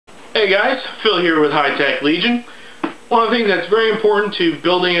Hey guys, Phil here with High Tech Legion. One of the things that's very important to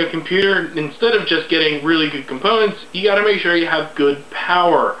building a computer, instead of just getting really good components, you got to make sure you have good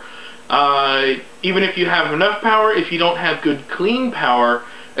power. Even if you have enough power, if you don't have good clean power,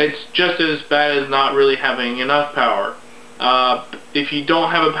 it's just as bad as not really having enough power. If you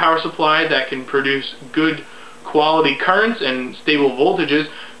don't have a power supply that can produce good quality currents and stable voltages,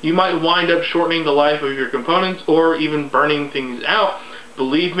 you might wind up shortening the life of your components or even burning things out.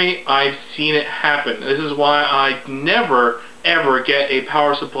 Believe me, I've seen it happen. This is why I never ever get a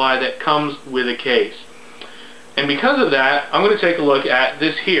power supply that comes with a case. And because of that, I'm going to take a look at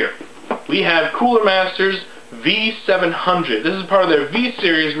this here. We have Cooler Master's V700. This is part of their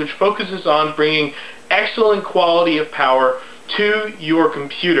V-Series, which focuses on bringing excellent quality of power to your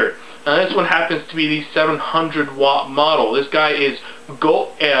computer. Now this one happens to be the 700 watt model. This guy is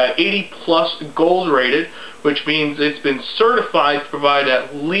 80 plus gold rated, which means it's been certified to provide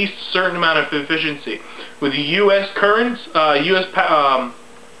at least a certain amount of efficiency. With US currents,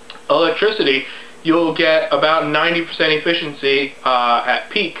 electricity, you'll get about 90% efficiency at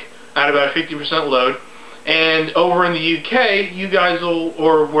peak at about 50% load. And over in the UK, you guys will,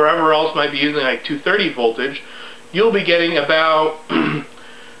 or wherever else might be using like 230 voltage, you'll be getting about 93%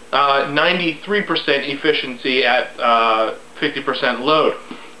 efficiency at 50% load.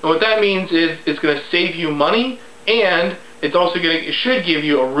 And what that means is it's going to save you money, and it's also it should give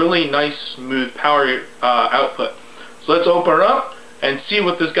you a really nice smooth power output. So let's open it up and see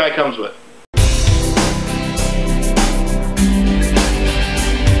what this guy comes with.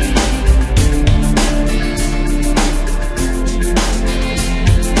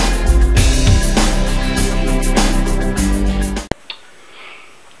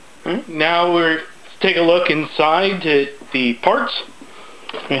 Now let's take a look inside to the parts.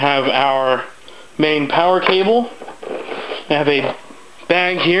 We have our main power cable. We have a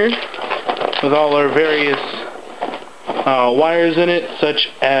bag here with all our various wires in it, such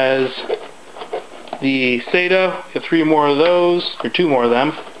as the SATA. We have 3 more of those, or 2 more of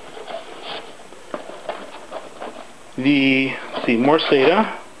them. Let's see, more SATA.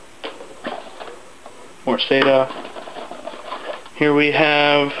 More SATA. Here we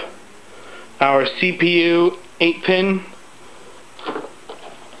have our CPU 8-pin.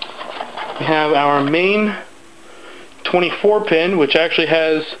 We have our main 24-pin, which actually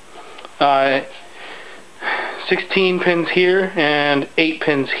has 16 pins here and 8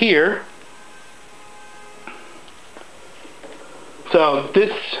 pins here. So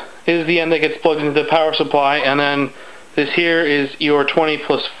this is the end that gets plugged into the power supply, and then this here is your 20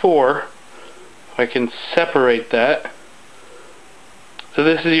 plus 4. If I can separate that. So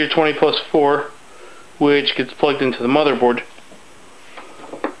this is your 20 plus 4, which gets plugged into the motherboard.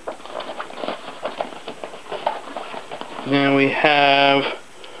 Then we have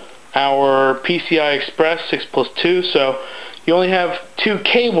our PCI Express 6 plus 2. So you only have 2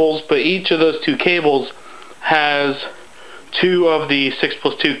 cables, but each of those 2 cables has 2 of the 6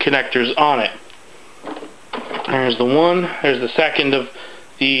 plus 2 connectors on it. There's the one. There's the second of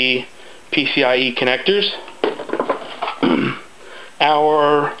the PCIe connectors.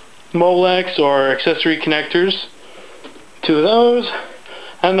 Our Molex or accessory connectors, 2 of those,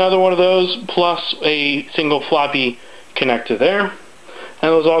 and another one of those, plus a single floppy connector there. And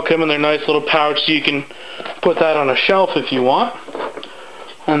those all come in their nice little pouch, so you can put that on a shelf if you want.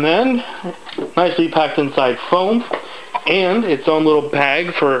 And then, nicely packed inside foam, and its own little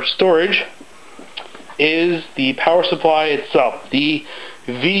bag for storage, is the power supply itself, the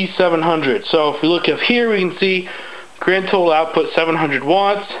V700. So if we look up here, we can see grand total output 700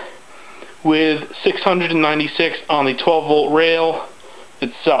 watts with 696 on the 12 volt rail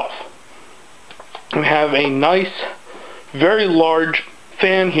itself. We have a nice, very large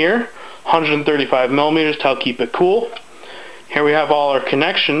fan here, 135 millimeters to help keep it cool. Here we have all our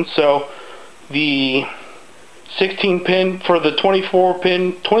connections. So the 16 pin for the 24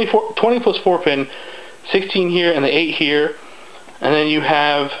 pin, 20 plus 4 pin, 16 here and the 8 here. And then you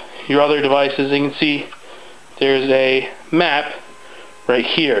have your other devices. You can see there's a map right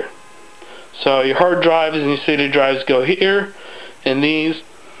here. So your hard drives and your SATA drives go here, and these,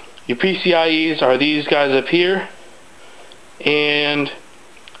 your PCIe's are these guys up here, and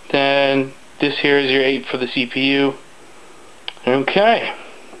then this here is your 8 for the CPU. Okay,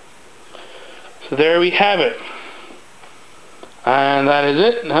 so there we have it, and that is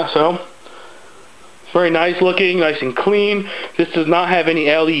it. So it's very nice looking, nice and clean. This does not have any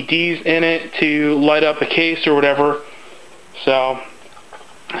LEDs in it to light up a case or whatever. So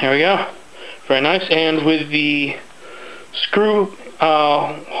here we go. Very nice. And with the screw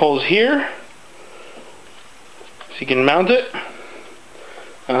holes here, so you can mount it.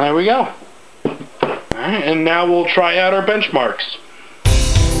 And there we go. Alright, and now we'll try out our benchmarks.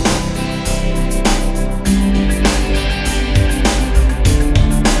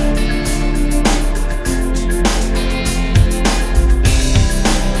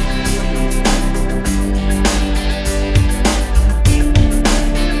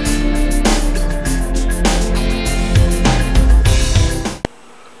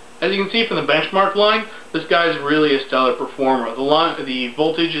 As you can see from the benchmark line, this guy's really a stellar performer. The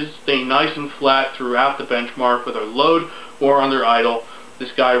voltages stay nice and flat throughout the benchmark, whether load or under idle.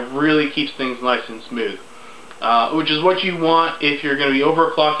 This guy really keeps things nice and smooth, which is what you want if you're going to be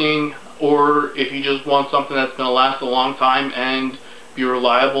overclocking, or if you just want something that's going to last a long time and be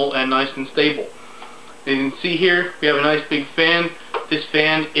reliable and nice and stable. As you can see here, we have a nice big fan. This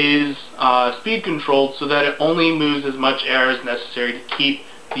fan is speed controlled so that it only moves as much air as necessary to keep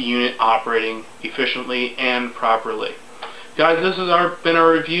the unit operating efficiently and properly. Guys, this has been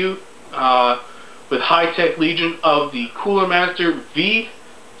our review with Hi-Tech Legion of the Cooler Master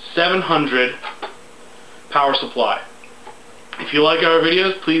V700 power supply. If you like our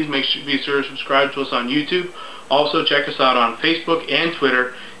videos, please be sure to subscribe to us on YouTube. Also check us out on Facebook and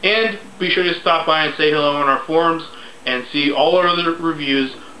Twitter, and be sure to stop by and say hello on our forums and see all our other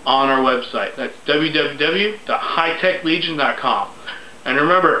reviews on our website. That's www.hightechlegion.com. And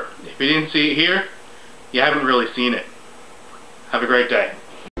remember, if you didn't see it here, you haven't really seen it. Have a great day.